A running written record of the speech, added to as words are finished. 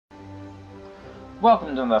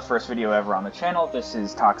Welcome to the first video ever on the channel. This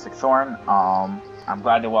is Toxic Thorn. I'm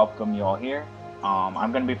glad to welcome you all here.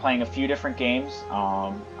 I'm going to be playing a few different games.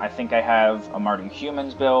 I think I have a Mardu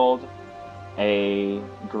Humans build, a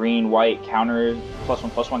green-white counter,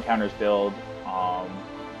 +1/+1 counters build. I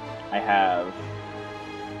have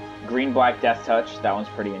green-black Death Touch. That one's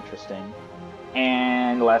pretty interesting.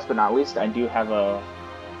 And last but not least, I do have a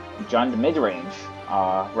Jund mid-range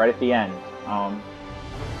right at the end.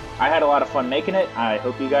 I had a lot of fun making it. I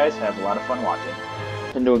hope you guys have a lot of fun watching.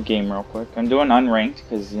 Into a game real quick. I'm doing unranked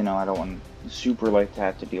because, you know, I don't want super like to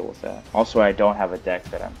have to deal with that. Also, I don't have a deck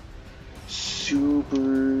that I'm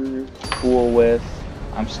super cool with.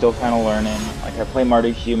 I'm still kind of learning. Like, I play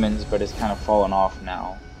Mardu Humans, but it's kind of fallen off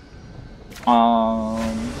now. Oh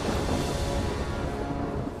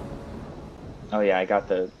yeah, I got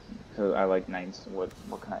the. I like Knights. What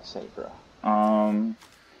can I say, bro?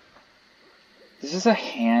 This is a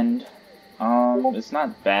hand. It's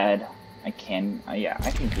not bad. Yeah, I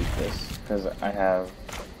can keep this because I have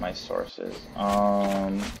my sources.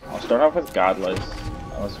 I'll start off with Godless.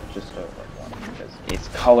 Let's just start with one because it's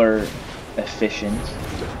color efficient.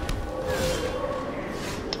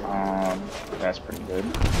 That's pretty good.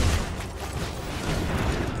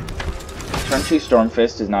 Turn 2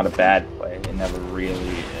 Stormfist is not a bad play. It never really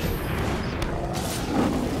is.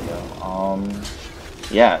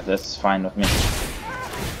 Yeah, that's fine with me.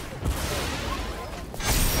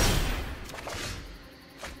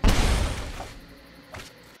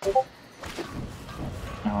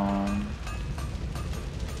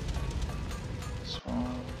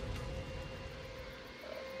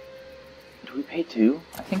 Do we pay 2?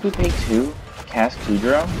 I think we pay 2. Cast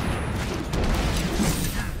Kudro.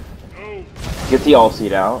 Get the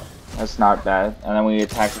All-Seed out. That's not bad. And then we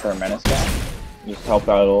attack with our Menace guy. Just help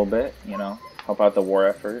out a little bit, you know. Help out the war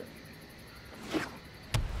effort.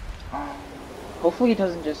 Hopefully he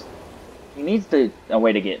doesn't just... He needs a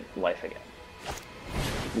way to get life again.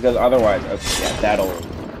 Because otherwise... Okay, yeah,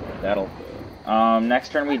 that'll do.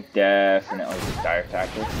 Next turn we definitely just Dire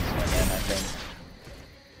Tactics. Swing in, I think.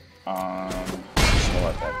 We'll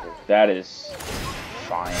let that do. That is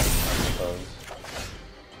fine, I suppose.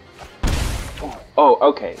 Oh,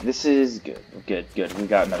 okay. This is good. Good. We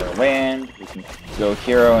got another land. We can go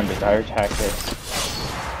hero into Dire Tactics.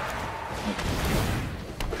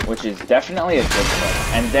 Which is definitely a good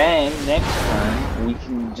play. And then, next turn, we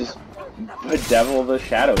can just bedevil the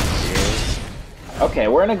Shadow Sphere. Okay,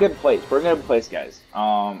 we're in a good place. We're in a good place, guys.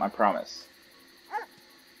 I promise.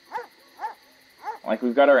 Like,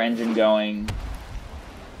 we've got our engine going.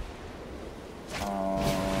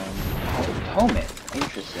 Helmet.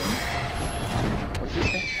 Interesting. What's this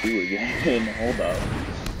thing do again? Hold up.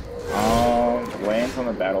 Lands on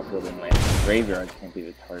the battlefield and lands in the graveyard can't be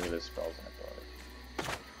the target of spells and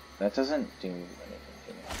abilities. That doesn't do anything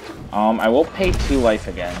to me. I will pay 2 life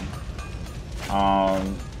again. I'll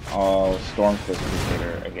Stormfist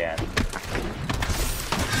Crusader again.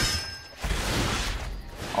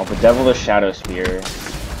 I'll bedevil the Shadow Spear.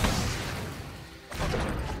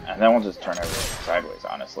 And then we'll just turn everything sideways,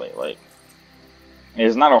 honestly. Like,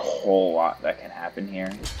 there's not a whole lot that can happen here.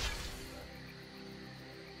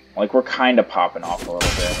 Like, we're kind of popping off a little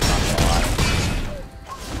bit, not gonna lie.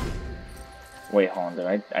 Wait, hold on, did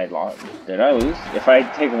I lose? If I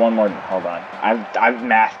take one more, hold on. I've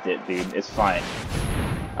mathed it, dude. It's fine.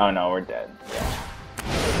 Oh no, we're dead. Yeah.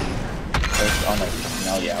 Oh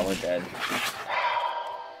no, yeah, we're dead.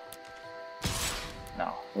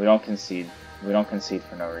 No, we don't concede. We don't concede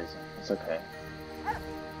for no reason. It's okay.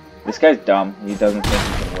 This guy's dumb. He doesn't think he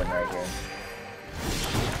can win right here.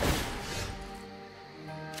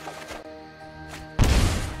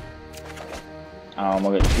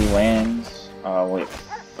 We'll get 2 lands. We'll get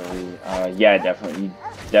 3. Yeah, definitely. You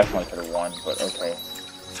definitely could have won, but okay.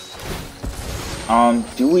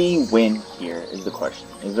 Do we win here is the question.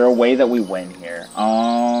 Is there a way that we win here?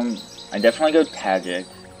 I definitely go Tajic,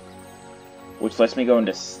 which lets me go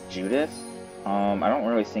into Judith. I don't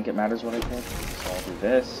really think it matters what I pick, so I'll do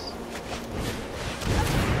this.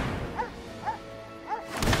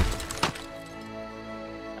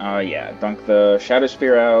 Yeah, dunk the Shadow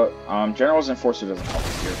Spear out. General's Enforcer doesn't help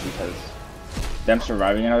us here because them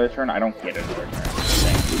surviving another turn, I don't get another turn.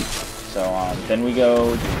 So, then we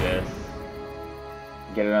go do this.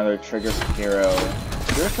 Get another trigger for hero.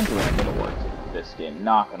 Judith's been doing a bit of work this game,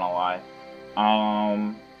 not gonna lie.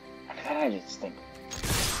 And then I just think...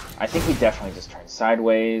 I think we definitely just turn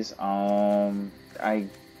sideways. Yeah,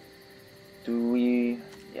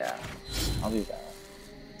 I'll do that.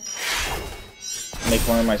 Make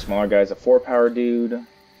one of my smaller guys a 4-power dude,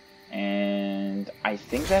 And I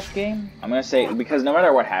think that's game. I'm gonna say, because no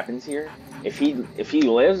matter what happens here, if he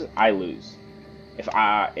lives, I lose.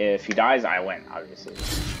 If he dies, I win, obviously.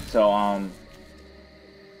 So I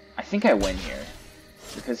think I win here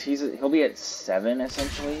because he'll be at 7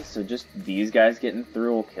 essentially. So just these guys getting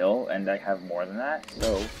through will kill, and I have more than that.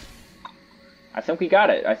 So I think we got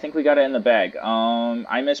it. I think we got it in the bag.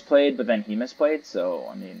 I misplayed, but then he misplayed. So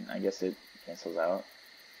I mean, I guess it cancels out.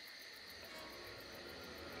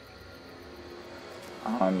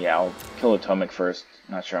 Yeah, I'll kill Atomic first.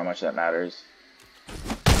 Not sure how much that matters.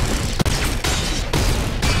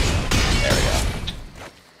 There we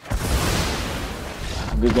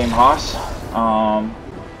go. Good game, Haas.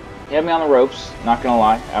 He had me on the ropes, not gonna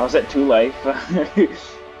lie. I was at 2 life.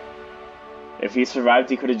 If he survived,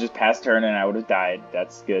 he could have just passed turn and I would have died.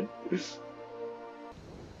 That's good.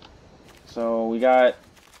 So we got,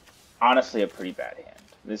 honestly, a pretty bad hand.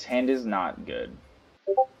 This hand is not good.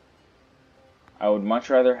 I would much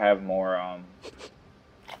rather have more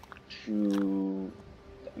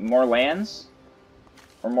lands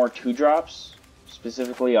or more 2-drops,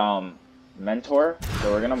 specifically Mentor.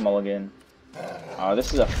 So we're gonna mulligan.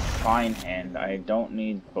 This is a fine hand. I don't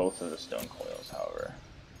need both of the stone coils, however.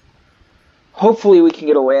 Hopefully we can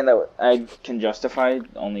get a land that I can justify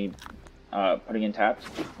only putting in tapped,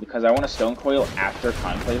 because I want a stone coil after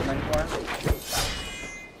Conclave Mentor,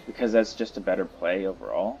 because that's just a better play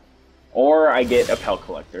overall. Or I get a Pelt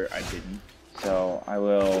Collector. I didn't. So I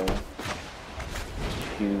will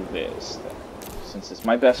do this then, since it's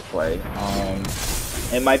my best play.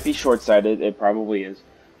 It might be short-sighted. It probably is,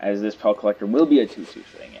 as this Pelt Collector will be a 2/2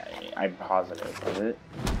 thing. I'm positive of it.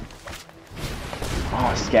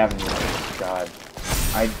 Oh, Scavenger. God.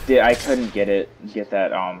 I couldn't get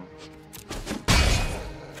that,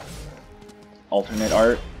 alternate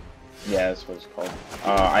art. Yeah, that's what it's called.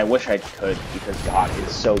 I wish I could, because God,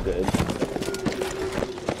 it's so good.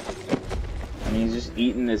 I mean, he's just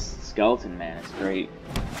eating this skeleton, man. It's great.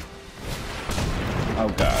 Oh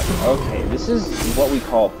God. Okay, this is what we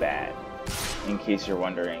call bad, in case you're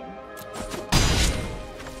wondering.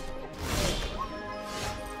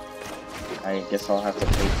 I guess I'll have to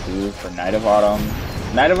pay 2 for Knight of Autumn.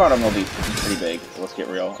 Knight of Autumn will be pretty big, so let's get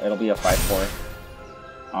real. It'll be a 5/4.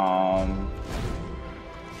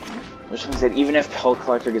 Which means that even if Pelt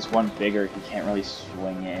Collector gets 1 bigger, he can't really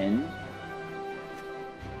swing in.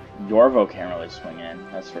 Yorvo can't really swing in,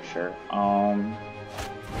 that's for sure.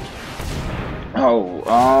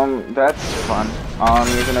 That's fun.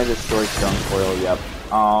 You're gonna destroy Stone Coil, yep.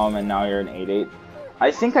 And now you're an 8/8.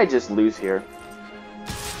 I think I just lose here.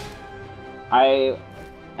 I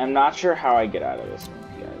am not sure how I get out of this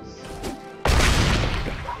one, guys.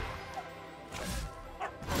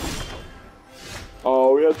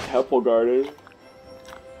 Oh, we have Temple Garden.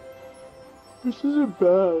 This isn't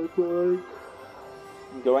bad, but like,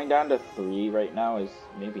 going down to 3 right now is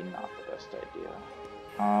maybe not the best idea.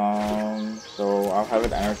 So I'll have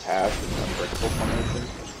it enter tap in Unbreakable formation.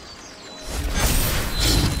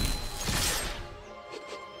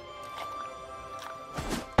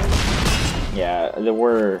 Yeah,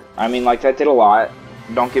 I mean, like, that did a lot,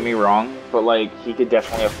 don't get me wrong, but, like, he could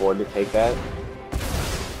definitely afford to take that.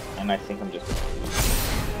 And I think I'm just gonna lose.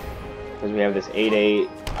 Because we have this 8/8,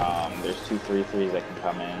 there's 2 3/3s that can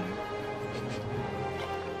come in.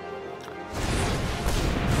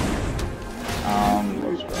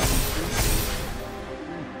 Let's go.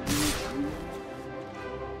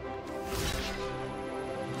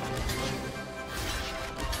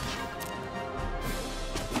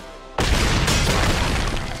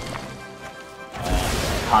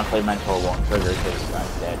 Conclave Mentor won't trigger because I'm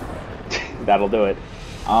dead. That'll do it.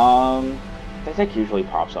 That deck usually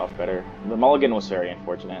pops off better. The mulligan was very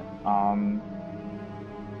unfortunate. I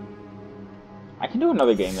can do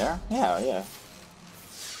another game there. Yeah.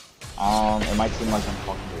 It might seem like I'm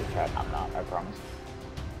talking to the chat. I'm not, I promise.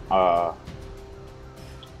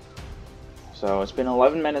 So it's been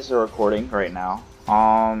 11 minutes of recording right now.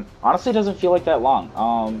 Honestly, it doesn't feel like that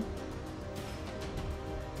long.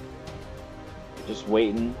 Just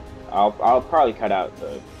waiting. I'll probably cut out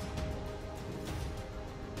the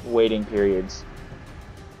waiting periods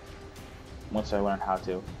once I learn how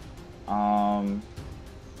to.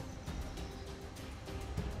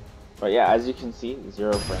 But yeah, as you can see,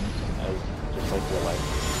 0 frames, just like real life.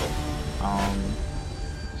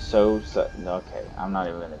 Okay, I'm not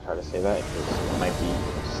even gonna try to say that because it might be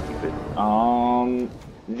stupid.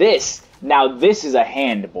 This is a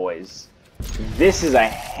hand, boys. This is a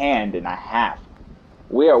hand and a half.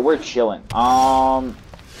 We're chilling. Oh,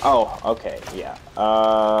 okay, yeah.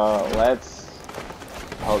 Let's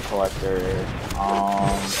Pelt Collector.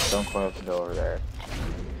 Stone Coil to go over there.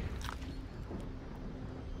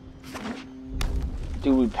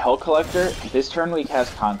 Dude, Pell Collector, this turn we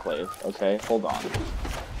cast Conclave, okay? Hold on.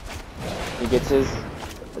 He gets his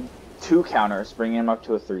 2 counters, bringing him up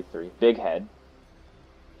to a 3/3. Big head.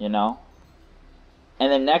 You know?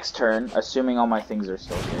 And then next turn, assuming all my things are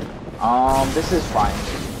still here. This is fine.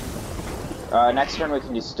 Next turn we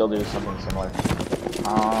can just still do something similar.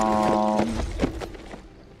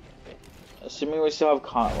 Assuming we still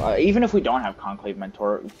have even if we don't have Conclave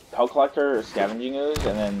Mentor, Pell Collector or Scavenging Ooze,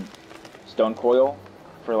 and then Stone Coil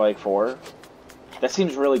for like 4. That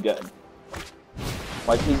seems really good.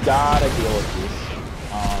 Like, he's gotta deal with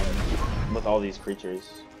these, with all these creatures.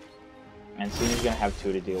 And soon he's gonna have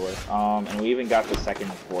 2 to deal with. And we even got the second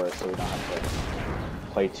and 4th, so we don't have to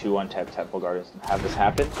play 2 untapped Temple Guardians and have this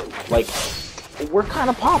happen. Like, we're kind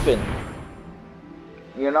of popping.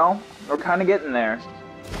 You know? We're kind of getting there.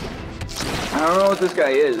 I don't know what this guy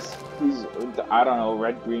is. He's, I don't know,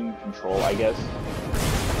 red-green control, I guess.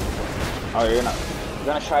 Oh, you're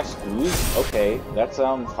gonna try Squeeze? Okay, that's,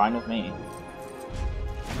 fine with me.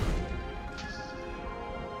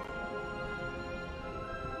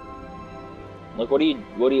 Look, what do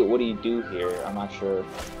you do here? I'm not sure.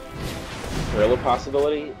 Gorilla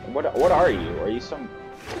possibility? What are you? Are you some...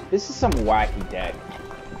 This is some wacky deck.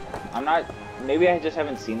 I'm not... Maybe I just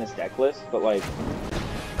haven't seen this deck list, but like...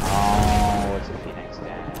 Oh, it's a Phoenix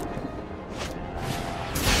deck.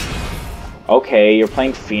 Okay, you're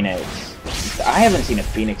playing Phoenix. I haven't seen a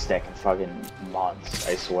Phoenix deck in fucking months,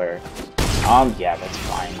 I swear. Yeah, that's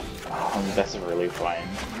fine. That's really fine.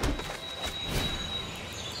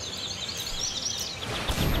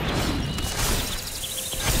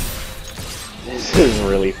 This is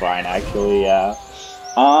really fine, actually, yeah.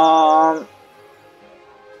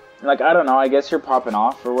 Like, I don't know, I guess you're popping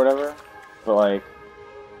off or whatever, but like,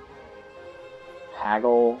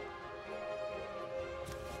 Haggle,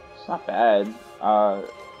 it's not bad.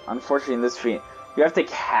 Unfortunately, this Phoenix, you have to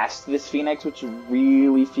cast this Phoenix, which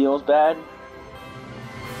really feels bad.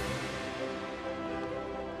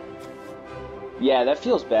 Yeah, that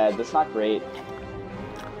feels bad, that's not great.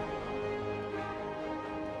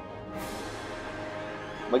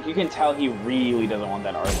 Like, you can tell he really doesn't want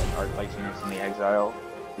that Arclight Phoenix in the exile.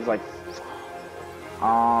 He's like,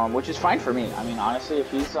 which is fine for me. I mean, honestly, if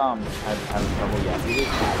he's, having trouble, yeah, he just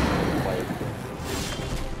has to play.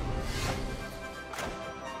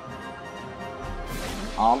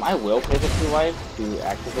 I will pay the 2 life to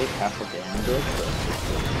activate Castle Damage,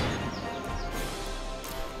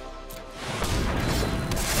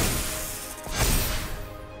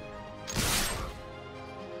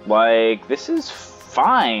 but... Like, this is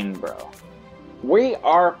fine, bro. We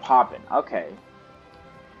are popping. Okay.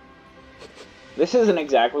 This isn't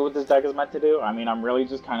exactly what this deck is meant to do. I mean, I'm really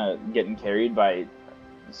just kind of getting carried by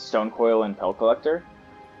Stone Coil and Pell Collector.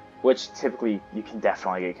 Which, typically, you can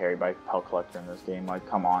definitely get carried by Pell Collector in this game. Like,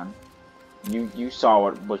 come on. You saw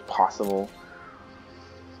what was possible.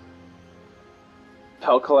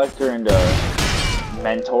 Pell Collector into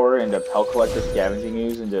Mentor, into Pell Collector Scavenging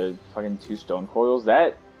Ooze, into fucking 2 Stone Coils.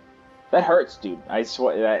 That hurts, dude. I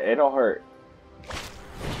swear, that it'll hurt.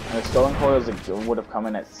 And the Stone Coils would have come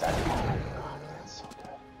in at 7. Oh my god, that's so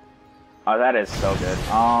good. Oh, that is so good.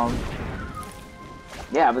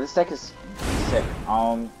 Yeah, but this deck is sick.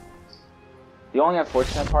 The only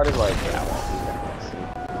unfortunate part is like, yeah,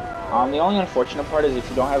 well, the only unfortunate part is if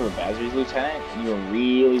you don't have a Basri's Lieutenant, you're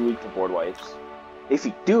really weak to board wipes. If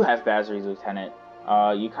you do have Basri's Lieutenant,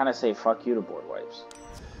 you kind of say fuck you to board wipes.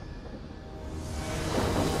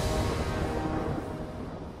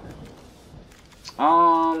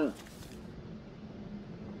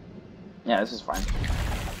 Yeah, this is fine.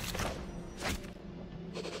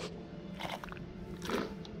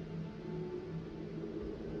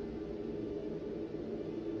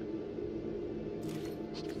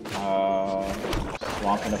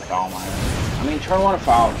 Swamp into Foulmire. I mean, turn 1 of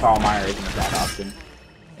Foulmire isn't a bad option.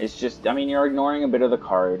 It's just, I mean, you're ignoring a bit of the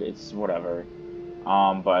card. It's whatever.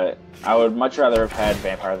 But I would much rather have had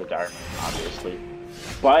Vampire of the Dire Moon, obviously.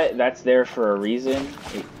 But that's there for a reason.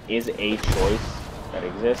 It is a choice that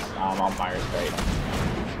exists. On Mire's right.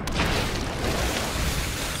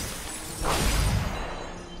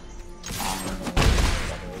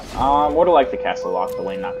 Would have liked the Castle Lock the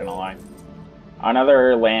Lane, not gonna lie.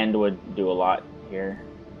 Another land would do a lot here.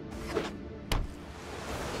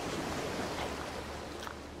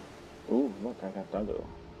 Ooh, look, I got Doggo.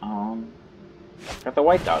 Got the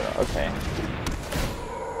white Doggo, okay.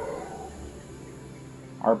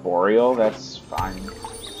 Arboreal, that's fine.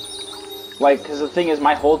 Like, because the thing is,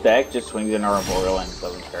 my whole deck just swings in Arboreal and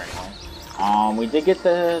doesn't care anymore. We did get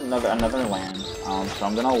another land, so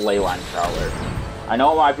I'm gonna Leyline Prowler. I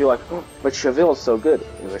know it might be like, oh, but Cheville is so good.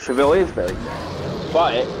 Cheville is very good.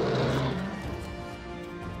 But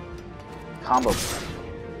combo.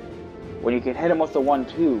 When you can hit him with the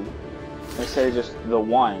 1-2 instead of just the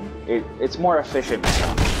 1, it's more efficient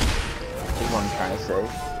mana, is what I'm trying to say.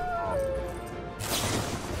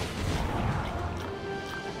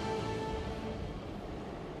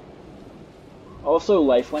 Also,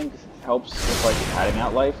 lifelink helps with like padding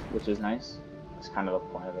out life, which is nice. That's kind of the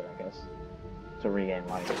point of it, I guess. To regain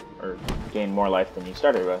life, or gain more life than you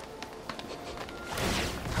started with.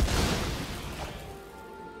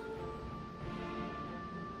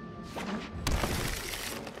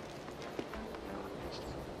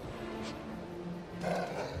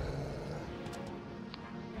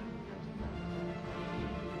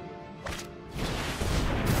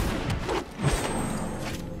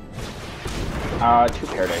 Two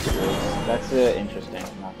Paradise Druids. That's interesting,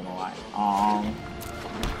 I'm not gonna lie.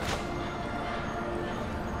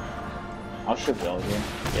 I'll Cheville here.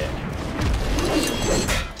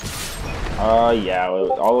 Yeah. Yeah,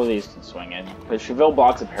 all of these can swing in. Because Cheville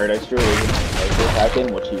blocks a Paradise Druid, attack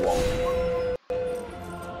in, which he won't.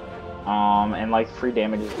 And like free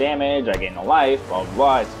damage is damage, I gain a life, blah blah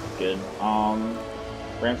blah, it's good.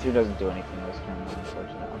 Ramthru doesn't do anything this turn,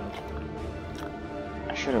 unfortunately.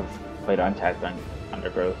 I should have played untapped on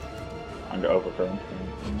Overgrowth.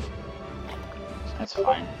 That's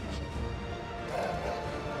fine.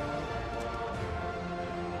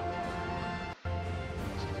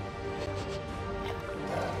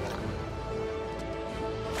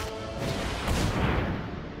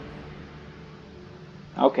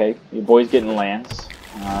 Okay, your boy's getting lands.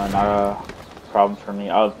 Not a problem for me.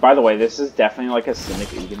 By the way, this is definitely like a Simic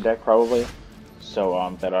Ugin deck, probably.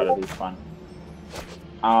 So, that ought to be fun.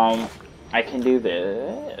 I can do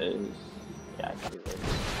this. Yeah, I can do this.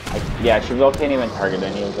 Yeah, Cheville can't even target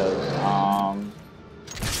any of those.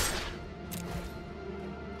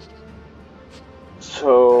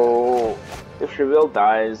 So, if Cheville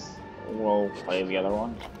dies, we'll play the other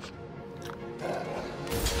one.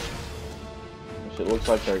 Which it looks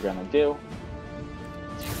like they're gonna do.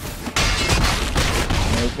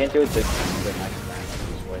 I mean, we can't do it this time, but next time,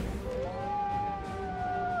 this way.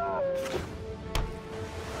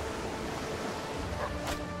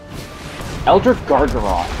 Eldritch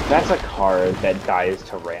Gargaroth, that's a card that dies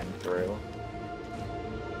to Ramthru.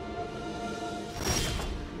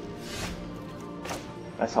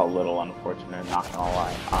 That's a little unfortunate, not gonna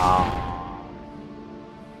lie.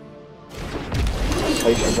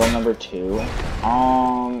 Play Cheville number 2.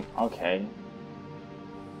 Okay.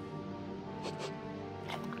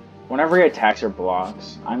 Whenever he attacks or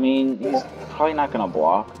blocks, I mean, he's probably not gonna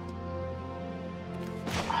block.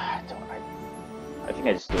 I think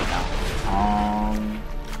I just do it now.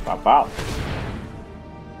 Bop bop.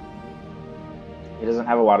 He doesn't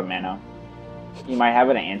have a lot of mana. He might have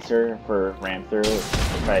an answer for Ramthru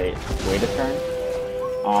if I wait a turn.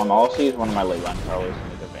 I'll also use one of my Leyline Prowlers to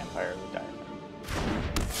make a vampire who dies.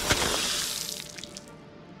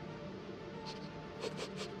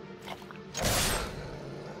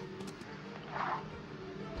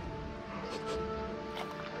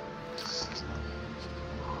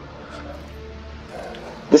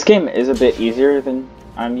 This game is a bit easier than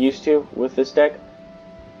I'm used to with this deck.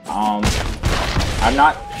 I'm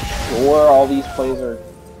not sure all these plays are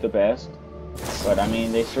the best, but I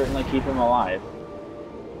mean, they certainly keep him alive.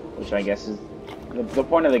 Which I guess is... The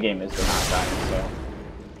point of the game is to not die, so...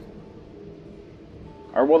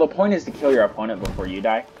 Or, well, the point is to kill your opponent before you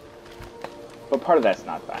die. But part of that's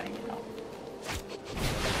not dying, you know.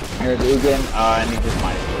 Here's Ugin, and he just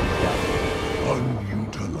minus 2, yeah.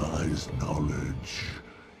 Unutilized knowledge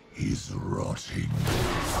is rotting.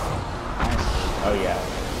 Oh yeah.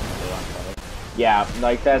 Yeah,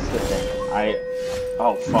 like that's the thing.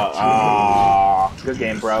 Oh fuck. Ah, good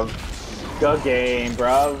game, bro. Good game,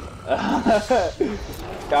 bro.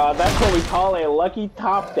 God, that's what we call a lucky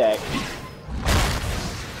top deck.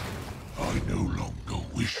 I no longer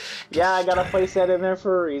wish. Yeah, I gotta place that in there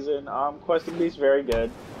for a reason. Questing Beast very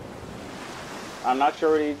good. I'm not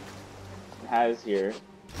sure what he has here.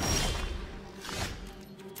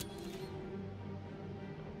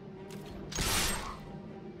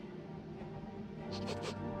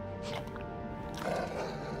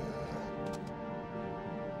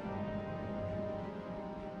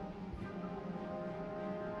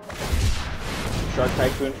 Shark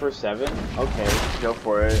Tycoon for 7? Okay, go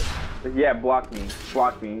for it. Yeah, block me.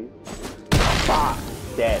 Block me. Bah!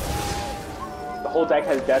 Dead. The whole deck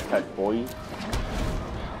has Death Touch, boy.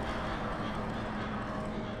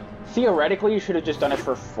 Theoretically, you should have just done it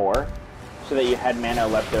for 4, so that you had mana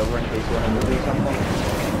left over in case you wanted to do something.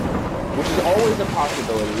 Which is always a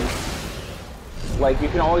possibility. Like, you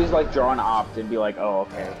can always, like, draw an opt and be like, oh,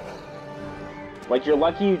 okay. Like, you're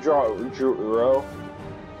lucky you drew Uro,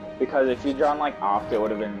 because if you drawn, like, opt, it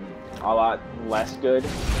would have been a lot less good to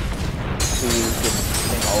just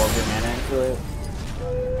sink all of your mana into it.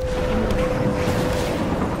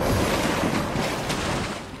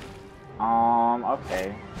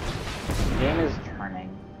 Okay. The game is turning.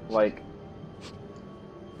 Like,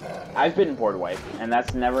 I've been board wiped, and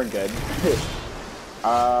that's never good.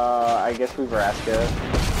 I guess we Vraska.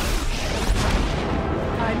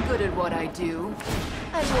 I'm good at what I do.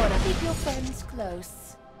 And wanna keep your friends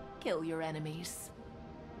close. Kill your enemies.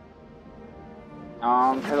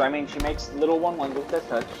 Because I mean, she makes little 1/1 with Death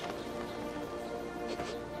Touch.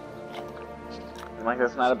 And, like,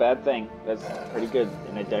 that's not a bad thing. That's pretty good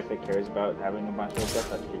in a deck that cares about having a bunch of Death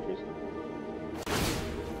Touch creatures.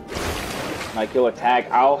 Like, you'll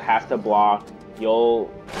attack, I'll have to block,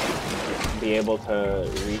 you'll be able to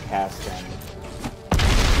recast him.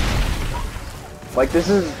 Like, this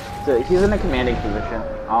is, he's in a commanding position.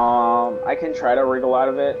 I can try to wriggle out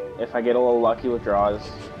of it if I get a little lucky with draws.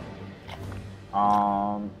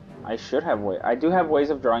 I should have I do have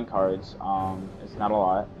ways of drawing cards. It's not a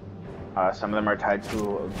lot. Some of them are tied to the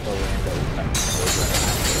land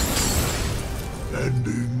that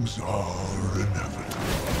Endings are inevitable.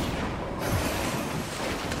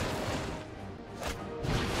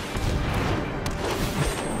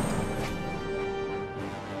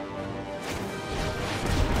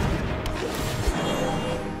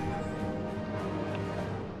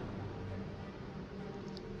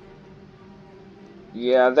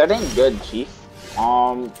 Yeah, that ain't good, Chief.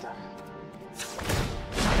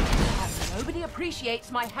 Nobody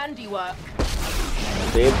appreciates my handiwork.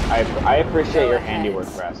 Babe, I appreciate your handiwork,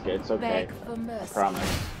 Vraska. It's okay. Beg for mercy. I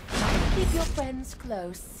promise. Keep your friends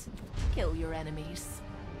close. Kill your enemies.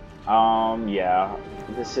 Yeah.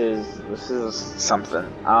 This is something.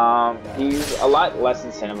 He's a lot less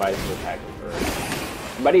incentivized to attack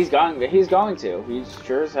first. But he's going to. He's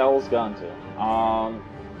sure as hell is going to.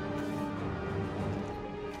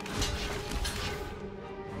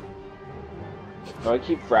 Do I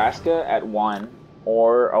keep Vraska at 1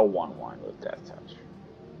 or a 1/1 with Death Touch?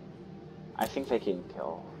 I think they can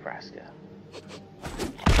kill Vraska.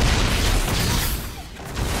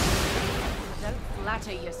 Don't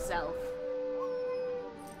flatter yourself.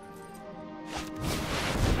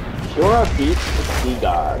 Pura beats Sea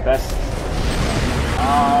God. Best.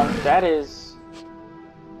 That is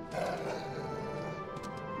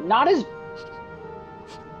not as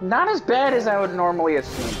bad as I would normally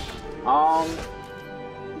assume.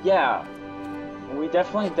 Yeah, we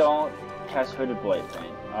definitely don't cast Hooded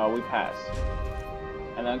Blightfang. We pass.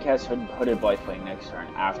 And then cast Hooded Blightfang next turn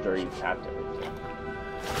after you've tapped everything.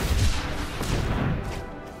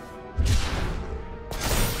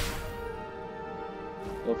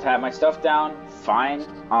 You'll tap my stuff down, fine.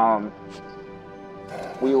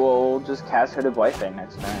 We will just cast Hooded Blightfang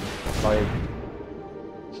next turn. Like,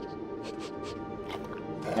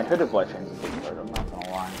 and Hooded Blightfang's a good card, I'm not gonna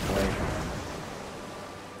lie. Like,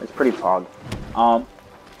 it's pretty pog.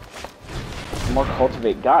 More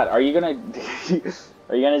cultivate. God, are you gonna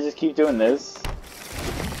just keep doing this?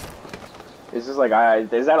 It's just like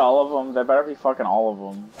is that all of them? That better be fucking all of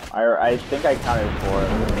them. I think I counted 4.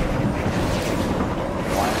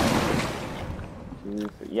 1, 2,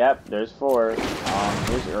 3. Yep, there's 4.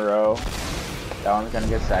 Here's Uro. That one's gonna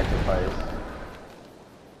get sacrificed.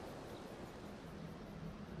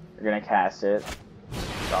 You're gonna cast it.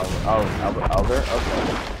 Oh, Elder?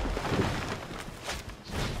 Okay.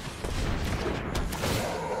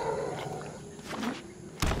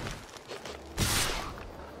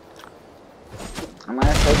 I'm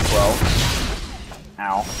gonna take 12.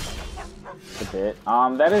 Ow. A bit.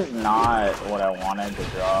 That is not what I wanted to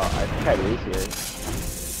draw. I think I lose here.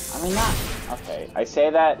 I mean, not. Okay, I say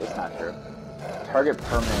that, it's not true. Target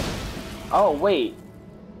permanent. Oh, wait.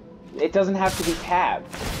 It doesn't have to be tabbed.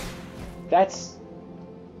 That's...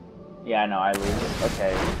 Yeah, no, I lose.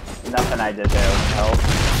 Okay. Nothing I did there would help.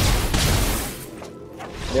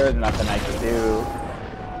 There was nothing I could do.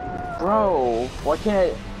 Bro,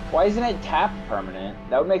 why isn't it tap permanent?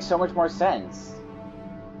 That would make so much more sense.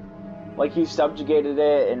 Like, you subjugated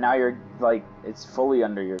it, and now you're, like, it's fully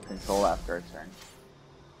under your control after a turn.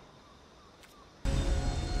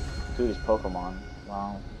 Dude is Pokemon.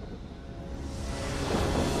 Wow.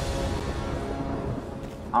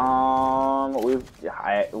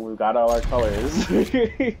 We've got all our colors.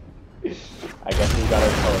 I guess we've got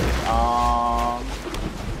our colors.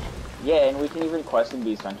 Yeah, and we can even Question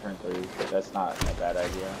Beast on turn 3, but that's not a bad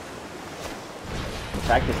idea. In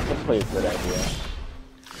fact, it's typically a good idea.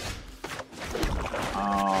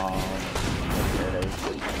 Okay.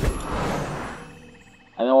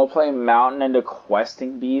 And then we'll play Mountain into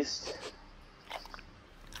Questing Beast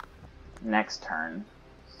next turn.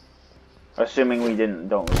 Assuming we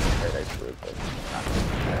don't lose the Paradise Fruit, but not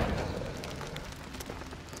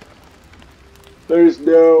there's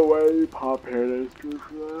no way you pop Paradise Fruit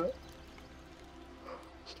for that.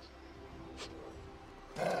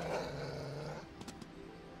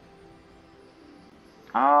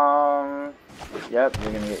 Yep,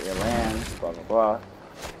 you're gonna get your lands, blah blah blah.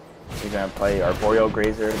 You're gonna play Arboreal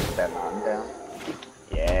Grazer to get that mountain down.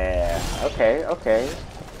 Yeah, okay, okay.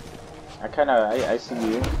 I see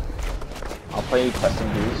you. I'll play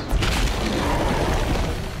Questing Beast.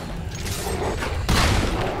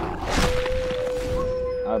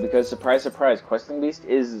 Because surprise, surprise, Questing Beast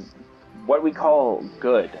is what we call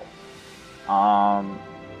good.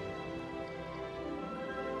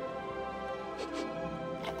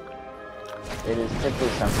 It is typically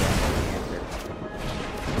something I can answer.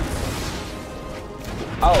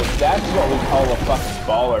 Oh, that's what we call a fucking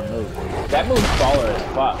baller move. That move's baller as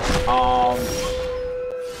fuck.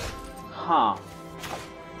 Huh.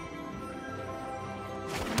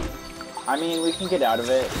 I mean, we can get out of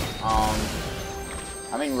it.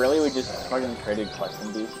 I mean, really, we just fucking traded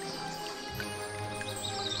Questing Beasts.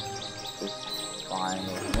 It's fine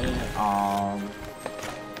with me. I'll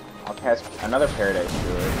cast another Paradise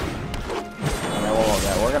Druid. And then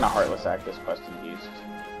we're gonna Heartless Act this Questing Beast.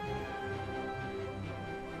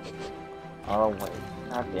 Oh wait,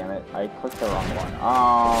 god damn it, I clicked the wrong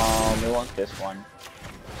one. We want this one.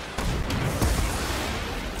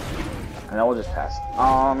 And then we'll just pass.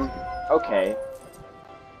 Okay.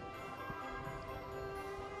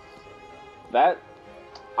 That,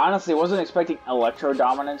 honestly, wasn't expecting Electro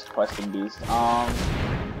Dominance Questing Beast.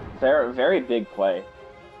 Very big play.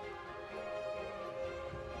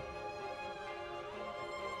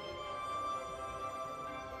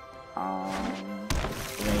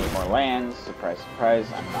 We're gonna get more lands. Surprise, surprise.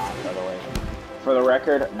 I'm not, by the way. For the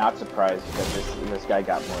record, not surprised because this guy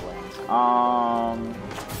got more lands.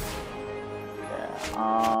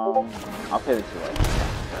 I'll pay the 2 lands.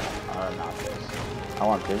 Not this. I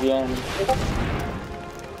want Vivian.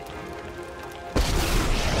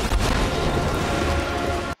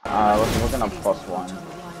 We're gonna +1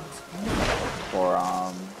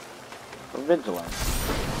 for Vigilance.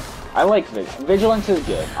 I like Vigilance. Vigilance is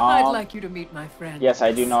good. I'd like you to meet my friend. Yes,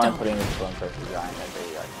 I do know I'm putting Vigilance versus Giant at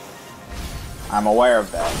the yard. I'm aware of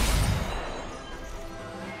that.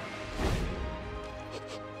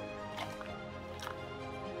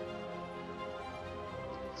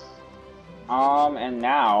 And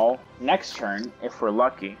now, next turn, if we're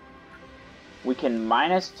lucky, we can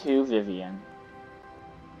 -2 Vivian,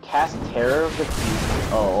 cast Terror of the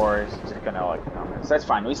Peaks. Oh, or is it just gonna like comments? That's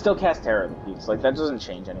fine. We still cast Terror of the Peaks. Like that doesn't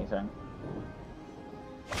change anything.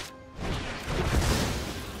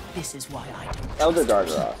 This is why I don't Elder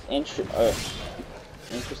Gargaroth. Interesting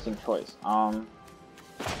choice.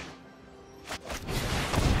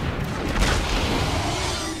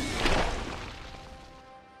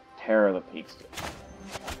 Terror of the Peaks.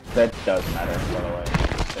 That does matter, by the way.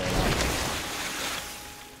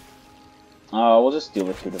 We'll just deal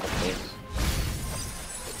with 2 to the face.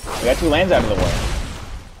 We got 2 lands out of the way.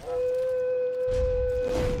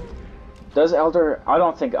 Does Elder... I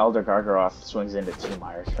don't think Elder Gargaroth swings into 2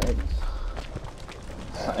 Myers, right?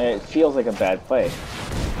 It feels like a bad play.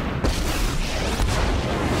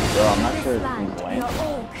 So I'm not sure if these lands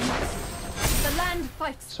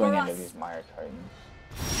swing into these Myers Titans.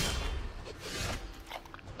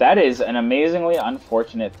 That is an amazingly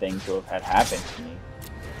unfortunate thing to have had happen to me.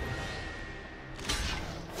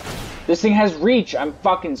 This thing has reach! I'm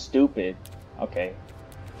fucking stupid. Okay.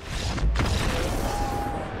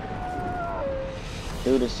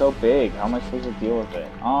 Dude, it's so big. How am I supposed to deal with it?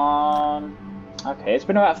 Okay, it's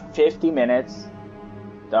been about 50 minutes.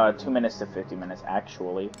 2 minutes to 50 minutes,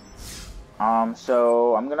 actually.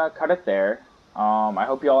 So I'm gonna cut it there. I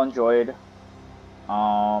hope you all enjoyed.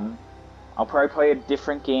 I'll probably play a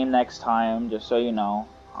different game next time, just so you know.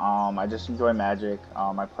 I just enjoy Magic.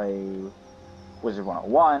 I play Wizard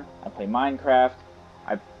 101. I play Minecraft.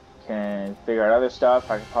 I can figure out other stuff.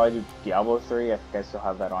 I could probably do Diablo 3. I think I still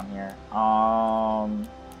have that on here.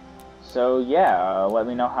 So yeah, let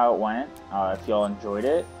me know how it went, if y'all enjoyed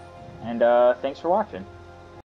it. And thanks for watching.